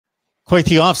Quite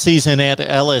the offseason at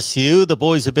LSU. The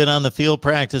boys have been on the field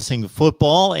practicing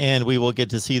football, and we will get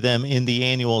to see them in the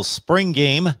annual spring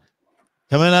game.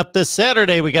 Coming up this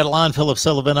Saturday, we got Lon Philip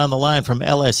Sullivan on the line from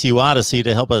LSU Odyssey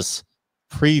to help us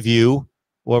preview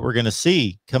what we're going to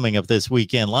see coming up this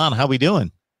weekend. Lon, how we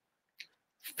doing?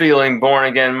 Feeling born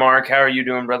again, Mark. How are you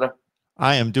doing, brother?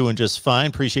 I am doing just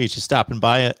fine. Appreciate you stopping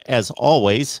by as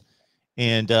always.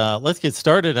 And let's get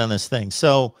started on this thing.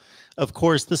 So, of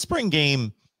course, the spring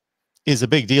game is a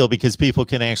big deal because people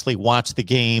can actually watch the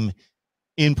game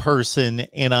in person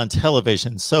and on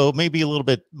television. So maybe a little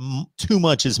bit too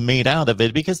much is made out of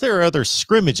it because there are other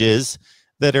scrimmages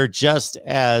that are just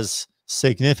as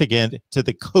significant to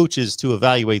the coaches to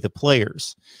evaluate the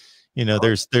players. You know,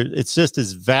 it's just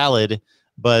as valid,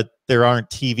 but there aren't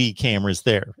TV cameras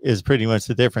there is pretty much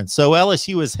the difference. So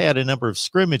LSU has had a number of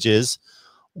scrimmages.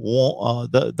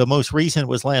 The most recent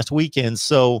was last weekend.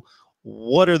 So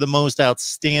what are the most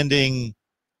outstanding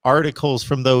articles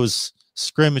from those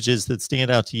scrimmages that stand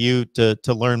out to you to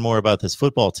learn more about this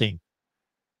football team?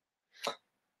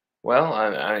 Well,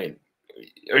 are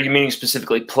you meaning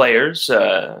specifically players,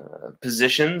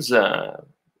 positions?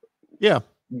 Yeah.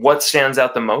 What stands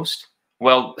out the most?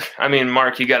 Well, I mean,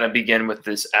 Mark, you got to begin with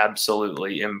this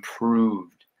absolutely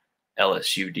improved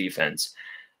LSU defense.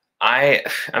 I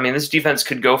mean, this defense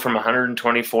could go from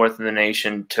 124th in the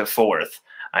nation to 4th.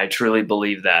 I truly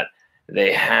believe that.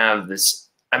 They have this.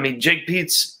 I mean, Jake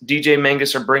Peetz, DJ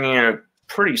Mangus are bringing in a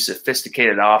pretty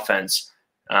sophisticated offense.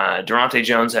 Durante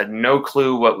Jones had no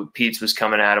clue what Peetz was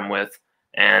coming at him with,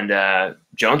 and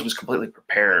Jones was completely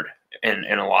prepared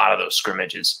in a lot of those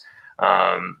scrimmages.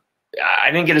 I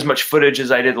didn't get as much footage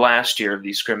as I did last year of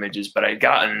these scrimmages, but I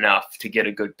got enough to get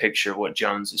a good picture of what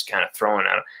Jones is kind of throwing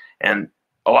at him. And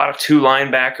a lot of 2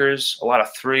 linebackers, a lot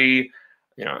of 3.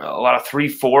 You know, a lot of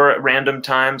 3-4 at random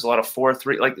times, a lot of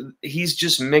 4-3. Like, he's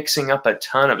just mixing up a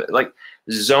ton of it. Like,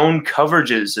 zone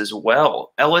coverages as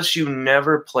well. LSU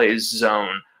never plays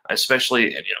zone,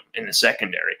 especially in the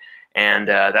secondary, and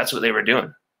that's what they were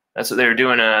doing. That's what they were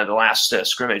doing the last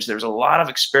scrimmage. There was a lot of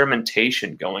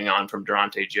experimentation going on from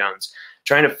Durante Jones,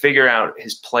 trying to figure out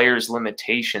his players'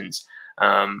 limitations,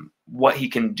 what he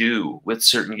can do with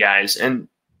certain guys, and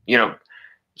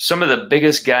some of the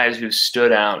biggest guys who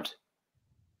stood out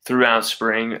throughout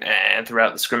spring and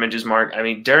throughout the scrimmages, Mark. I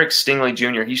mean, Derek Stingley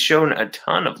Jr., he's shown a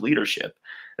ton of leadership.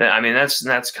 I mean,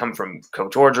 that's come from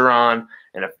Coach Orgeron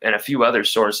and a few other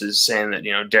sources saying that,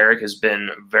 Derek has been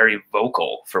very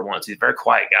vocal for once. He's a very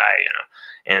quiet guy,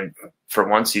 and for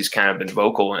once he's kind of been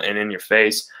vocal and in your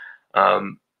face.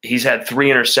 He's had 3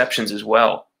 interceptions as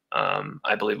well,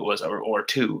 I believe it was, or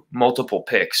 2, multiple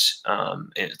picks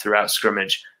throughout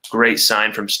scrimmage. Great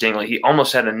sign from Stingley. He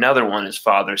almost had another one, his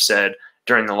father said,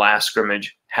 during the last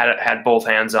scrimmage, had both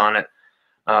hands on it.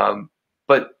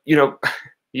 But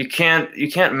you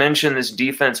can't mention this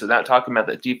defense without talking about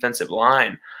the defensive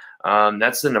line.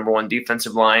 That's the #1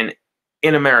 defensive line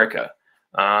in America.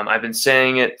 I've been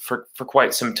saying it for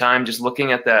quite some time. Just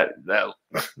looking at that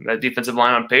defensive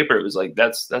line on paper, it was like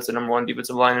that's the #1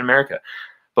 defensive line in America.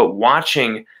 But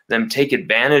watching them take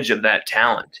advantage of that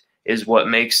talent is what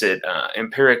makes it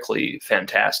empirically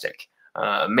fantastic.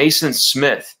 Mason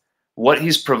Smith, what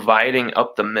he's providing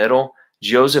up the middle,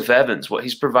 Joseph Evans, what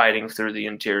he's providing through the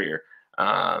interior,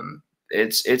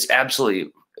 it's absolutely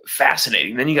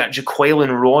fascinating. Then you got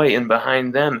Jaquelin Roy in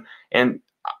behind them, and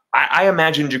I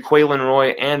imagine Jaquelin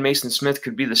Roy and Mason Smith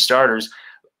could be the starters.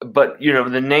 But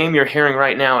the name you're hearing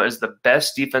right now as the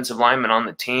best defensive lineman on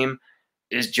the team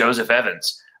is Joseph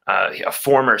Evans, a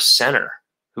former center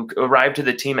who arrived to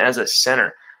the team as a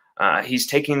center. He's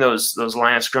taking those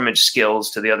line of scrimmage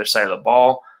skills to the other side of the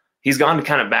ball. He's gone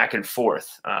kind of back and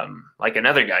forth, like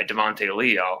another guy, Devontae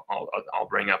Lee. I'll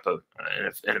bring up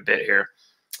in a bit here,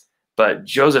 but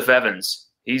Joseph Evans,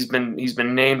 he's been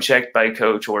name checked by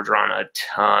Coach Orgeron a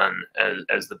ton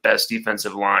as the best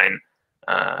defensive lineman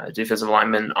on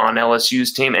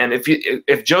LSU's team. And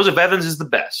if Joseph Evans is the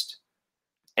best,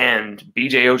 and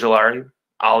B.J. Ojulari,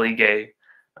 Ali Gay,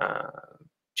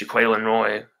 Jaquelin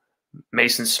Roy,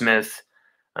 Mason Smith,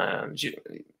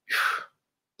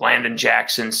 Landon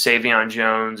Jackson, Savion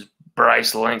Jones,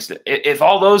 Bryce Langston. If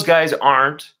all those guys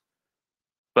aren't,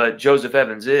 but Joseph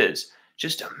Evans is,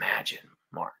 just imagine,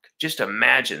 Mark. Just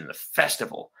imagine the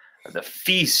festival, the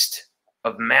feast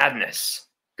of madness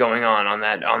going on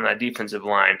that defensive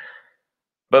line.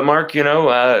 But Mark,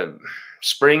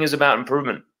 spring is about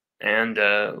improvement, and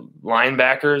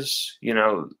linebackers,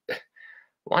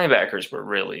 linebackers were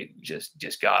really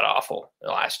just god awful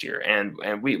last year,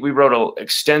 and we wrote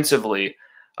extensively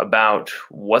about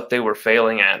what they were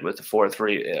failing at with the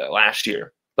 4-3 last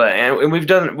year. And we've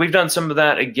done some of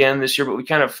that again this year, but we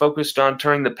kind of focused on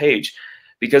turning the page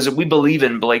because we believe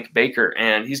in Blake Baker,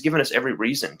 and he's given us every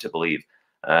reason to believe.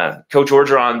 Coach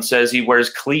Orgeron says he wears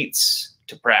cleats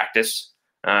to practice,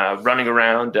 running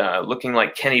around looking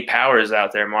like Kenny Powers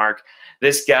out there, Mark.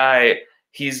 This guy,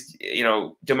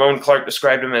 Damone Clark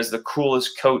described him as the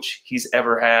coolest coach he's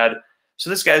ever had. So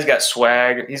this guy's got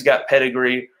swag. He's got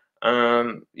pedigree.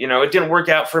 It didn't work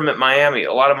out for him at Miami.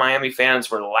 A lot of Miami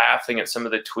fans were laughing at some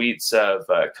of the tweets of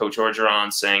Coach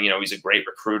Orgeron saying, he's a great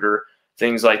recruiter,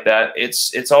 things like that.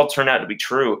 It's all turned out to be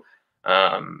true.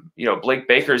 Blake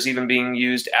Baker is even being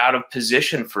used out of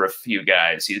position for a few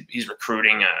guys. He's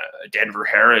recruiting a Denver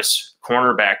Harris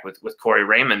cornerback with Corey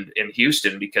Raymond in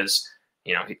Houston because,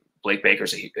 Blake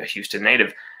Baker's a Houston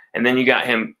native. And then you got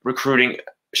him recruiting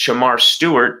Shamar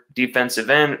Stewart,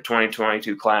 defensive end,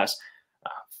 2022 class.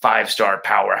 5-star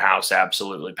powerhouse,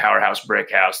 absolutely. Powerhouse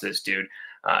brick house, this dude.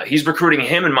 He's recruiting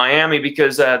him in Miami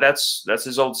because that's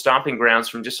his old stomping grounds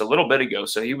from just a little bit ago.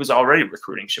 So he was already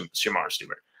recruiting Shamar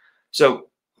Stewart. So,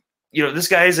 this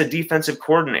guy is a defensive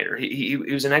coordinator. He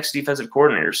was an ex-defensive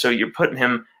coordinator. So you're putting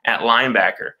him at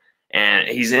linebacker, and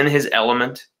he's in his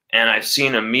element, and I've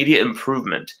seen immediate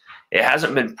improvement. It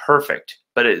hasn't been perfect,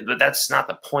 but that's not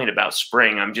the point about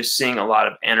spring. I'm just seeing a lot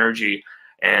of energy,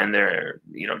 and they're,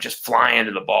 just flying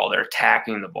to the ball. They're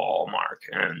attacking the ball, Mark.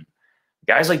 And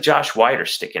guys like Josh White are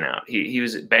sticking out. He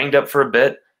was banged up for a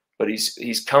bit, but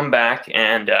he's come back,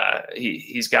 and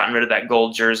he's gotten rid of that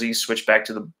gold jersey, switched back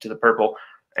to the purple,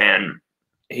 and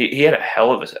he had a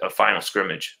hell of a final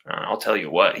scrimmage. I'll tell you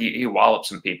what, he walloped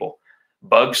some people.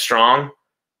 Bug Strong,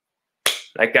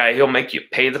 that guy, he'll make you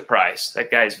pay the price.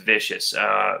 That guy's vicious.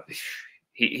 I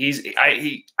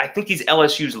think he's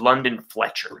LSU's London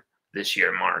Fletcher this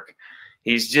year, Mark.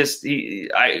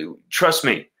 Trust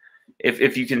me,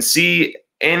 if you can see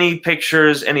any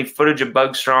pictures, any footage of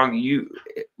Bug Strong,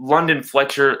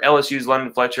 LSU's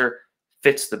London Fletcher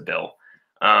fits the bill.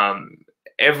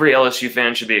 Every LSU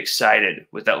fan should be excited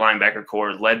with that linebacker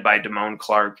core led by Damone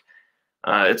Clark.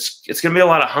 It's going to be a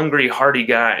lot of hungry, hardy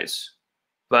guys,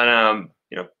 but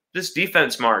this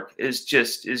defense, Mark, is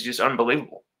just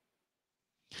unbelievable.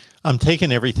 I'm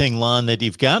taking everything, Lon, that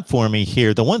you've got for me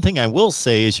here. The one thing I will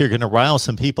say is you're going to rile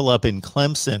some people up in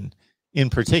Clemson in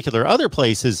particular, other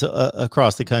places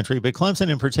across the country, but Clemson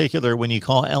in particular, when you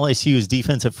call LSU's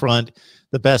defensive front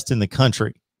the best in the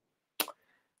country.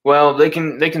 Well, they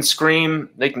can scream,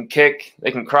 they can kick,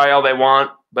 they can cry all they want,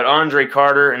 but Andre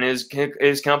Carter and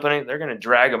his company, they're going to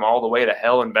drag them all the way to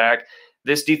hell and back.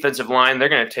 This defensive line, they're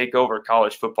going to take over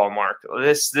college football, Mark.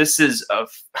 This is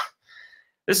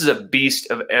a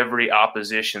beast of every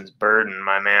opposition's burden,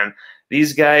 my man.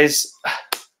 These guys,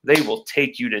 they will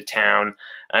take you to town.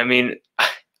 I mean,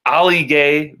 Ali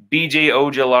Gay, BJ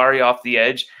Ojolari off the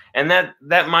edge, and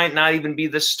that might not even be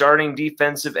the starting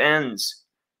defensive ends.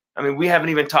 I mean, we haven't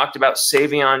even talked about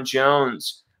Savion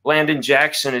Jones. Landon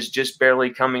Jackson is just barely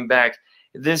coming back.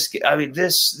 This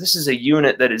is a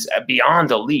unit that is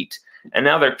beyond elite, and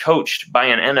now they're coached by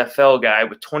an NFL guy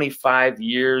with 25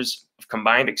 years of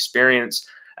combined experience,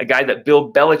 a guy that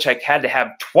Bill Belichick had to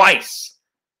have twice.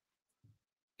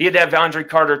 He had to have Andre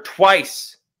Carter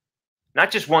twice.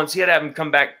 Not just once. He had to have him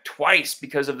come back twice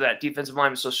because of that defensive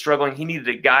line was so struggling. He needed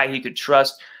a guy he could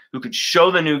trust who could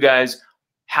show the new guys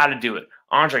how to do it.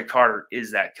 Andre Carter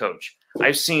is that coach.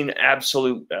 I've seen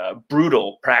absolute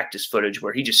brutal practice footage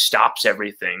where he just stops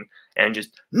everything and just,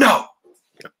 no,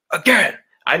 again.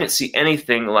 I didn't see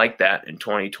anything like that in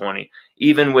 2020.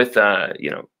 Even with,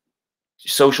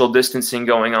 social distancing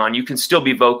going on, you can still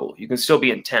be vocal. You can still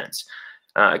be intense.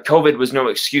 COVID was no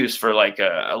excuse for like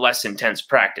a less intense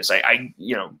practice. I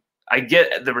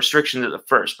get the restrictions at the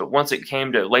first, but once it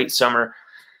came to late summer,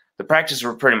 the practices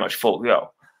were pretty much full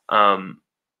go.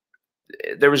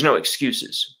 There was no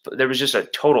excuses. There was just a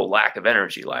total lack of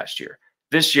energy last year.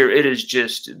 This year, it is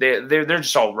just they're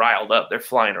just all riled up. They're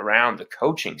flying around the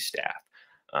coaching staff.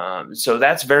 So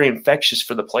that's very infectious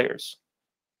for the players.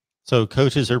 So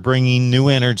coaches are bringing new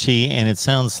energy, and it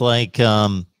sounds like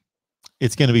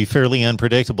it's going to be fairly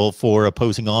unpredictable for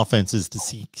opposing offenses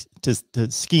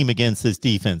to scheme against this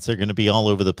defense. They're going to be all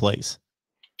over the place.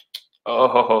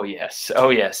 Oh yes,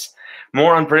 oh yes.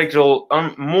 More unpredictable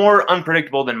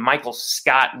than Michael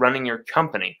Scott running your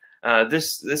company.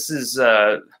 This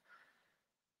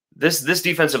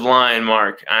defensive line,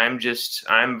 Mark, I'm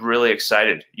really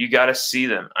excited. You got to see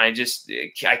them. I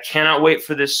cannot wait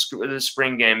for this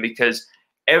spring game because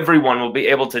everyone will be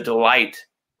able to delight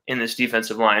in this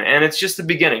defensive line, and it's just the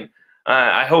beginning.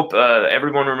 I hope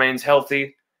everyone remains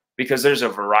healthy because there's a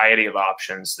variety of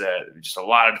options, just a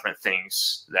lot of different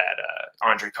things that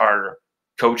Andre Carter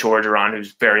Coach Orgeron,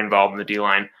 who's very involved in the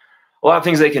D-line. A lot of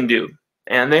things they can do.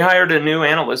 And they hired a new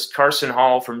analyst, Carson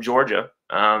Hall from Georgia.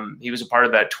 He was a part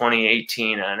of that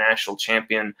 2018 national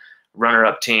champion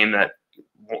runner-up team that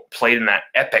played in that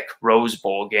epic Rose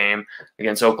Bowl game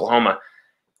against Oklahoma.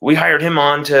 We hired him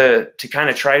on to kind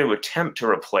of try to attempt to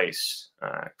replace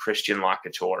Christian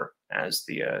Locouture as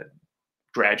the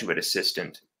graduate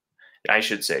assistant. I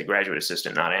should say graduate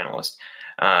assistant, not analyst.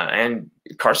 And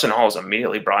Carson Hall has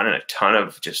immediately brought in a ton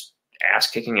of just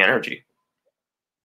ass-kicking energy.